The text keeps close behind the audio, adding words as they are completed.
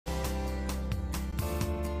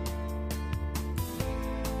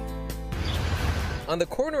On the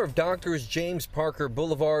corner of Doctors James Parker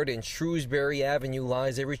Boulevard and Shrewsbury Avenue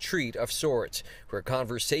lies a retreat of sorts, where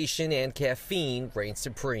conversation and caffeine reign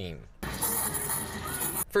supreme.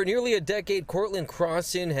 For nearly a decade, Cortland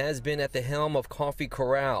Crossan has been at the helm of Coffee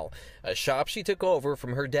Corral, a shop she took over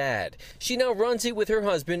from her dad. She now runs it with her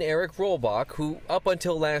husband, Eric Rollbach, who up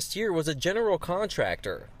until last year was a general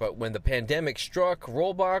contractor. But when the pandemic struck,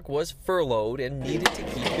 Rollbach was furloughed and needed to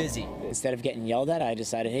keep busy. Instead of getting yelled at, I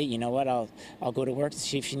decided, hey, you know what, I'll go to work to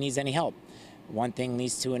see if she needs any help. One thing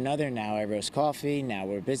leads to another. Now I roast coffee. Now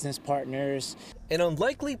we're business partners. An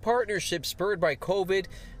unlikely partnership spurred by COVID,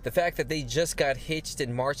 the fact that they just got hitched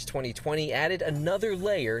in March 2020 added another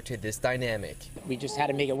layer to this dynamic. We just had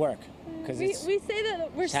to make it work. We say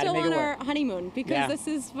that we're still on our honeymoon because this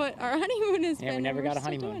is what our honeymoon has been. We never got a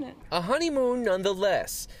honeymoon. A honeymoon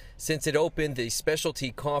nonetheless. Since it opened, the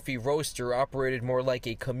specialty coffee roaster operated more like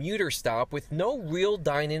a commuter stop with no real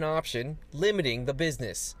dine-in option, limiting the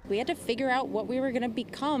business. We had to figure out what we were going to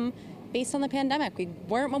become based on the pandemic. We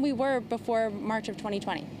weren't what we were before March of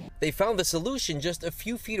 2020. They found the solution just a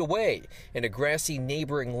few feet away, in a grassy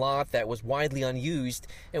neighboring lot that was widely unused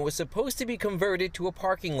and was supposed to be converted to a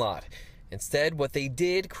parking lot. Instead, what they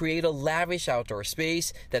did, create a lavish outdoor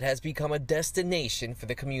space that has become a destination for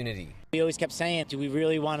the community. We always kept saying, do we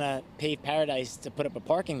really want to pave paradise to put up a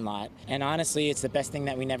parking lot? And honestly, it's the best thing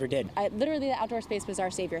that we never did. Literally, the outdoor space was our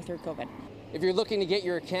savior through COVID. If you're looking to get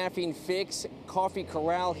your caffeine fix, Coffee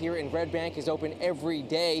Corral here in Red Bank is open every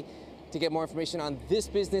day. To get more information on this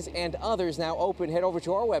business and others now open, head over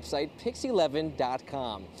to our website,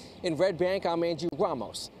 pix11.com. In Red Bank, I'm Andrew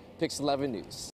Ramos, Pix 11 News.